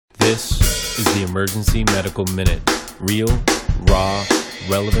This is the Emergency Medical Minute. Real, raw,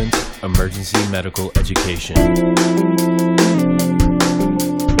 relevant emergency medical education.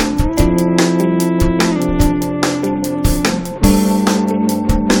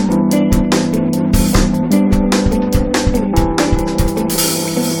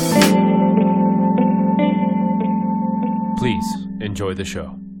 Please enjoy the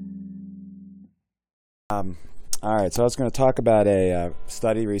show. All right, so I was going to talk about a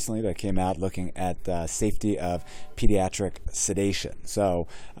study recently that came out looking at safety of pediatric sedation. So,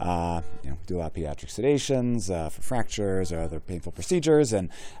 we do a lot of pediatric sedations for fractures or other painful procedures, and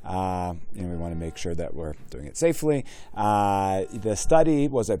we want to make sure that we're doing it safely. The study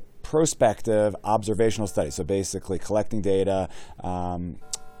was a prospective observational study, so basically collecting data,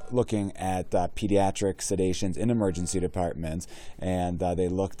 looking at pediatric sedations in emergency departments, and they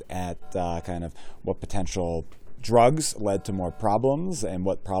looked at kind of what potential drugs led to more problems and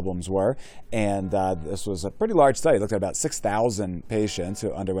what problems were. And this was a pretty large study. It looked at about 6,000 patients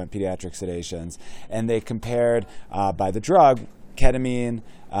who underwent pediatric sedations, and they compared by the drug ketamine,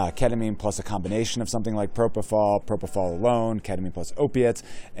 ketamine plus a combination of something like propofol, propofol alone, ketamine plus opiates,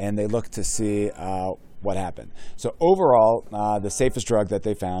 and they looked to see what happened. So overall, the safest drug that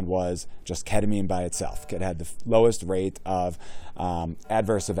they found was just ketamine by itself. It had the lowest rate of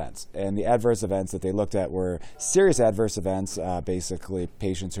adverse events. And the adverse events that they looked at were serious adverse events, basically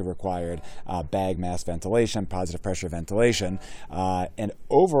patients who required bag mask ventilation, positive pressure ventilation. And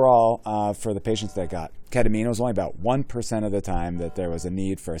overall, for the patients that got ketamine, it was only about 1% of the time that there was a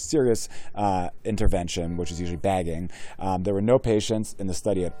need for a serious intervention, which is usually bagging. There were no patients in the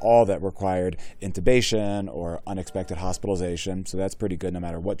study at all that required intubation or unexpected hospitalization, so that's pretty good no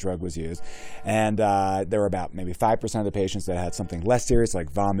matter what drug was used. And there were about maybe 5% of the patients that had something less serious like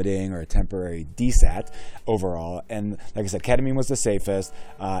vomiting or a temporary DSAT overall. And like I said, ketamine was the safest.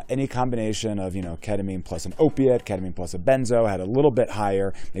 Any combination of ketamine plus an opiate, ketamine plus a benzo had a little bit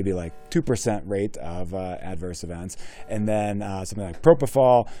higher, maybe like 2% rate of adverse events. And then something like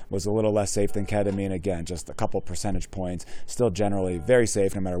propofol was a little less safe than ketamine. Again, just a couple percentage points. Still generally very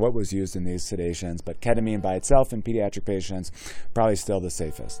safe no matter what was used in these sedations. But ketamine by itself in pediatric patients, probably still the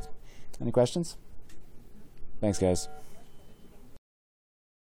safest. Any questions? Thanks, guys.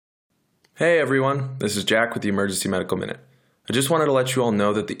 Hey everyone, this is Jack with the Emergency Medical Minute. I just wanted to let you all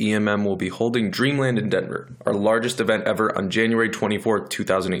know that the EMM will be holding Dreamland in Denver, our largest event ever, on January 24th,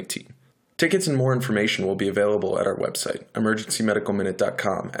 2018. Tickets and more information will be available at our website,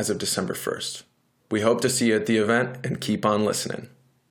 emergencymedicalminute.com, as of December 1st. We hope to see you at the event, and keep on listening.